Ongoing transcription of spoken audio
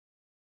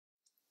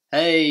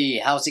Hey,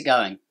 how's it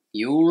going?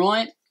 You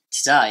alright?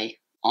 Today,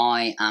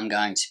 I am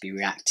going to be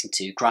reacting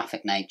to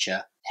Graphic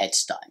Nature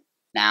Headstone.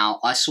 Now,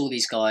 I saw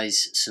these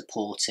guys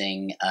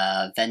supporting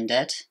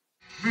Vended.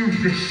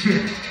 Move this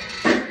shit.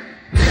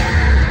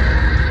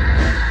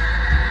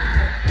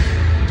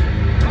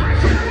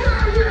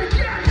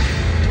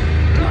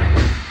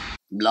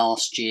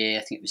 Last year,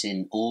 I think it was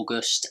in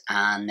August,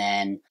 and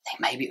then I think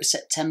maybe it was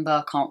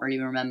September, I can't really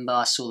remember.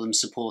 I saw them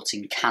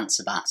supporting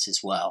Cancer Bats as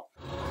well.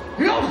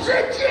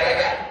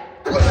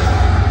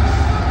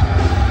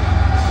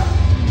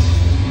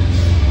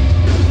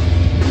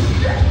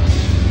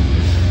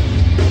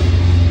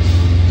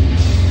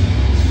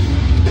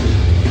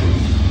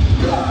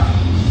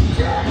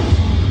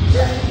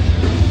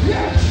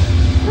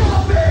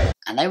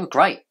 And they were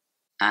great.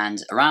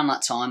 And around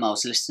that time, I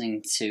was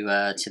listening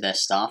to their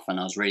stuff, and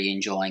I was really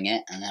enjoying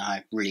it. And then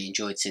I really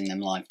enjoyed seeing them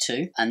live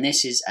too. And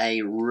this is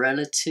a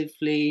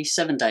relatively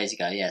 7 days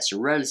ago. Yeah, so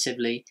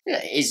relatively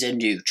is a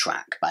new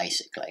track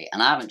basically.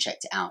 And I haven't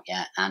checked it out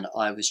yet. And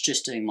I was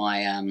just doing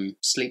my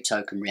Sleep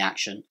Token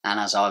reaction. And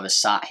as I was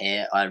sat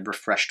here, I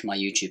refreshed my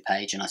YouTube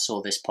page and I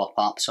saw this pop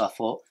up. So I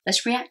thought,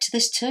 let's react to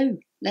this too.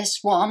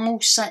 I'm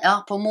all set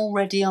up, I'm all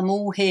ready, I'm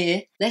all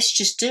here. Let's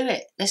just do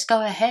it. Let's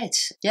go ahead.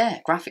 Yeah,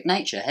 Graphic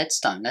Nature,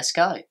 Headstone, let's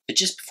go. But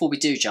just before we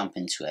do jump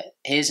into it,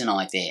 here's an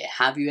idea.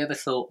 Have you ever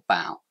thought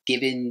about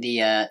giving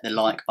the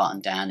like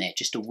button down there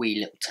just a wee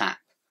little tap?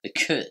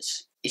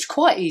 Because it's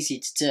quite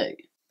easy to do.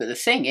 But the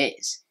thing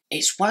is,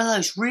 it's one of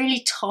those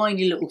really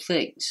tiny little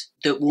things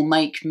that will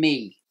make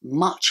me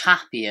much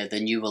happier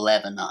than you will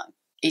ever know.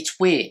 It's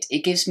weird.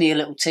 It gives me a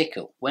little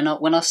tickle when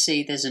I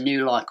see there's a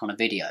new like on a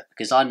video,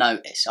 because I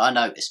notice.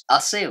 I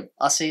see them.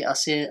 I see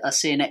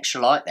an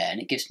extra like there,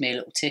 and it gives me a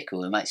little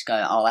tickle. It makes me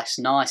go, oh, that's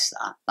nice.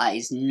 That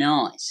is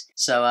nice.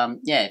 So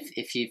yeah,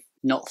 if you've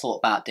not thought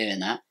about doing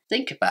that,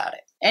 think about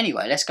it.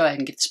 Anyway, let's go ahead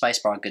and give the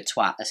spacebar a good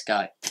twat. Let's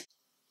go.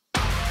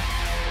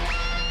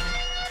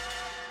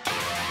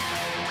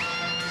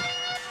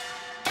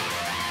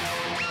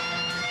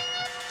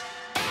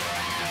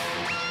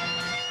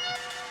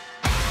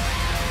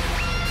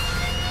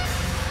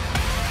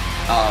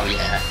 Oh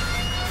yeah,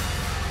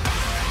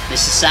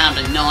 this is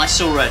sounding nice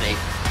already.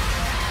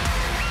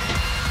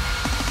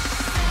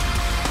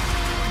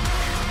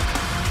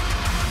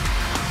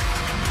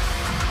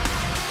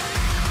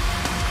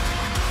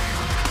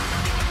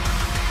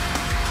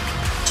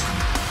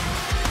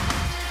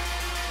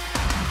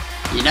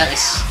 You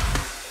notice?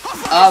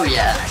 Oh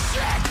yeah.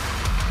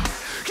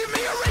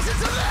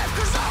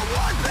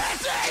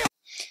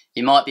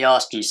 You might be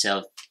asking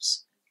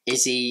yourselves,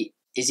 is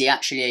he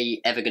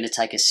actually ever going to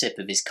take a sip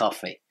of his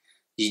coffee?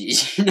 You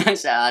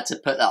notice how I had to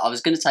put that. I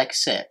was going to take a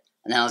sip,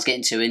 and then I was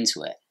getting too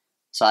into it,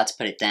 so I had to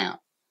put it down.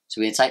 So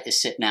we're going to take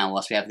this sip now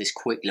whilst we have this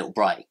quick little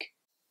break.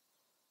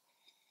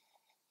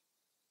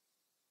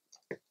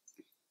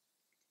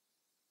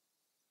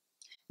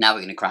 Now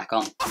we're going to crack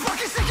on. I'm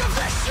fucking sick of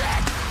this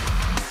shit.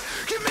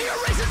 Give me a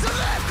reason to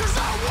live, 'cause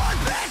I want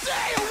that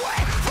day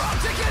away from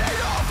taking it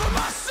all for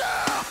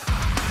myself.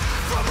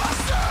 For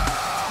myself.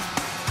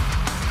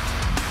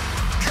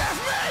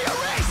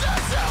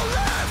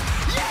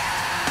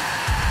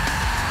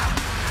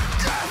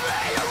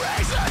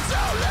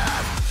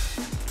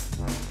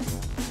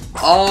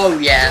 Oh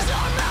yeah.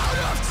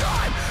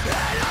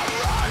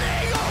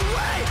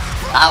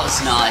 That was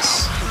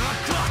nice.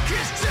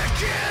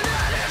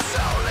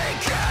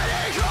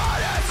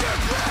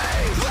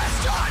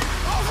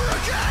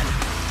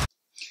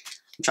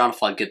 I'm trying to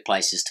find good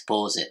places to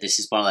pause it. This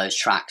is one of those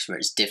tracks where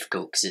it's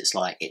difficult because it's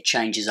like it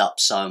changes up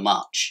so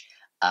much.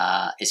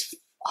 It's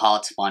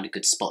hard to find a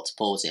good spot to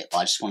pause it, but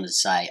I just wanted to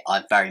say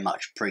I very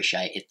much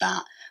appreciated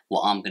that,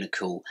 what I'm going to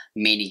call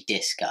mini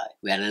disco.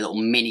 We had a little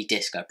mini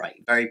disco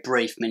break, very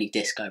brief mini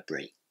disco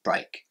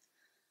break.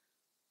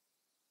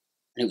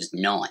 And it was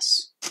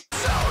nice.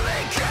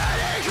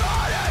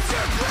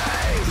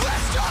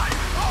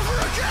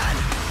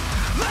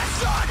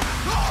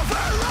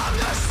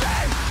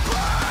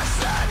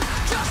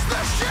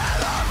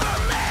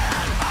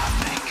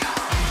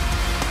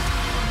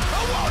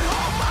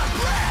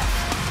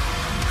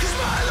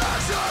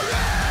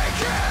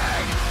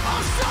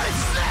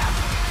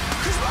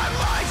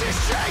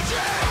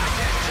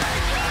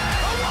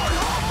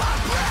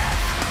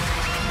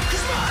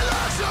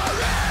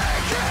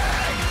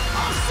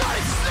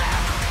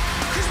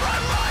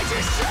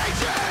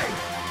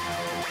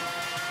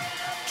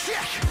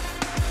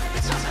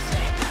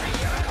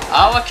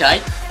 Oh, okay.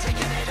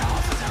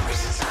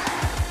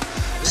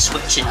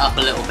 Switching up a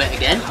little bit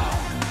again.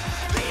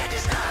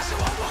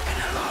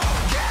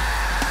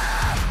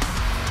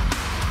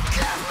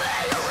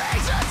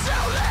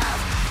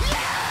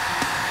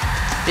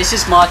 This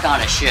is my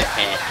kind of shit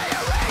here.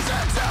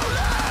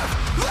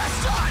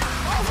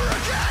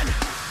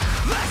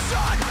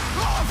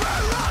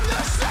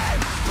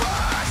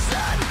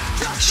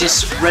 It's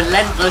just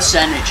relentless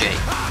energy,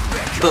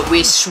 but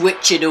we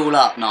switch it all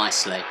up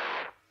nicely.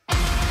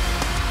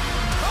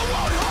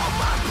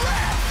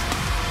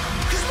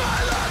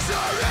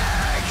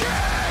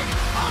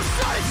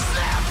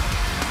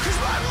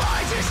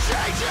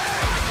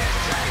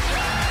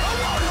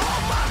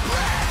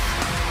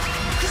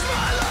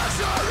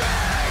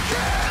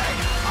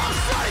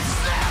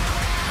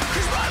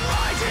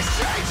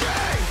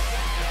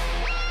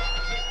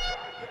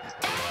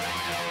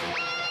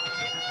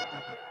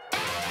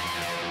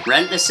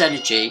 Relentless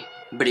energy,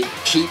 but it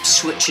keeps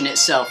switching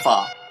itself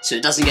up so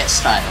it doesn't get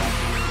stale.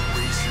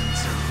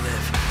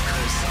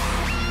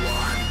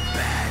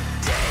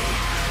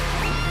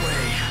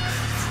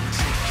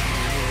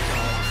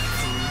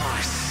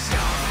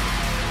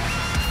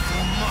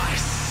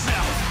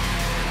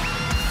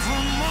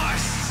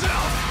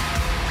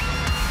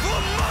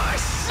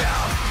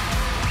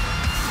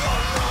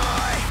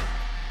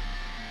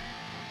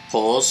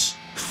 Pause.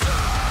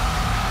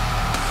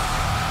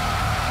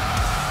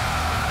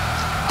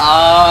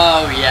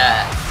 Oh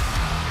yeah.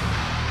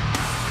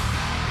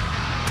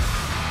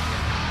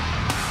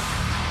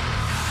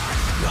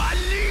 I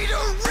need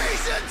a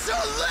reason to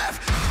live,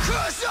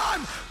 'cause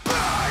I'm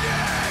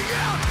burning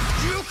out.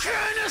 You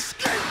can't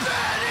escape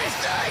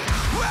anything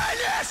when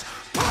it's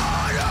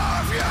part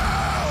of you.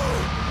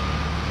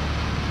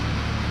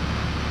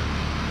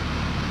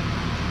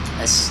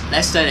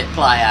 Let's let it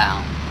play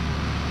out,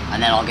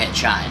 and then I'll get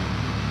chatting.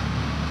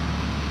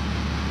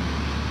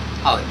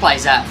 Oh, it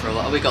plays out for a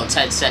while. We got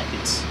 10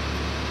 seconds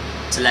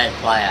to let it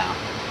play out.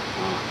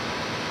 Right.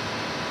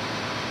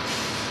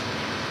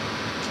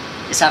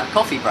 Let's have a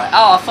coffee break.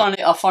 Oh,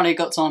 I finally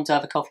got time to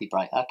have a coffee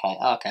break.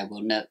 Okay.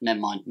 Well, never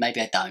mind. Maybe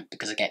I don't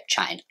because I kept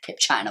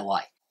chatting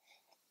away.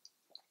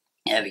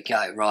 There we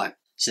go. Right.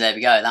 So there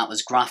we go. That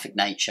was Graphic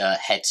Nature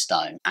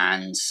Headstone,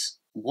 and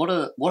what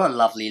a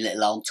lovely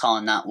little old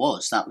time that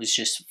was. That was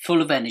just full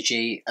of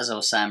energy, as I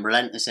was saying,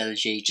 relentless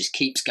energy, just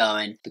keeps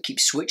going, but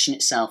keeps switching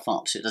itself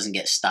up so it doesn't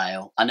get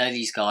stale. I know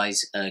these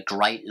guys are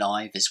great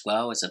live as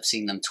well, as I've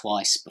seen them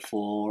twice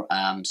before,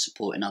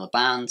 supporting other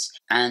bands,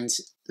 and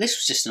this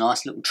was just a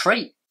nice little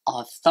treat.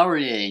 I've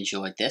thoroughly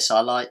enjoyed this. I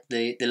like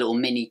the little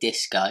mini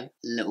disco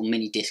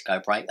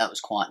break. That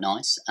was quite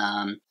nice.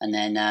 And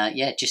then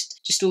yeah,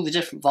 just all the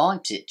different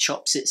vibes it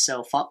chops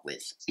itself up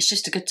with. It's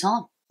just a good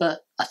time.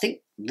 But I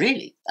think,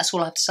 really, that's all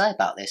I have to say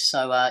about this.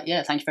 So,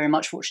 yeah, thank you very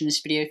much for watching this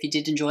video. If you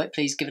did enjoy it,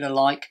 please give it a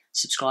like.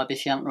 Subscribe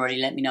if you haven't already.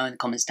 Let me know in the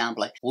comments down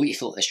below what you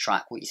thought of this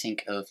track, what you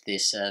think of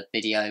this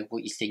video,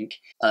 what you think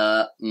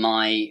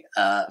my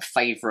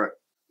favourite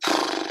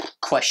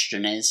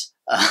question is.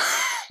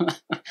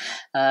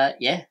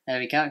 Yeah, there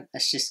we go.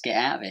 Let's just get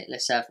out of it.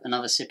 Let's have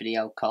another sip of the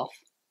old cough,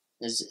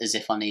 as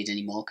if I need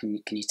any more.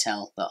 Can you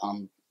tell that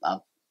I'm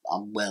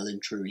well and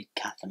truly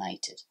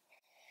caffeinated?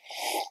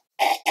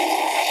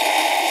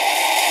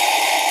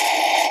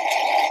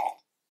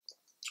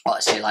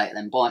 Alright, see you later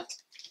then, bye.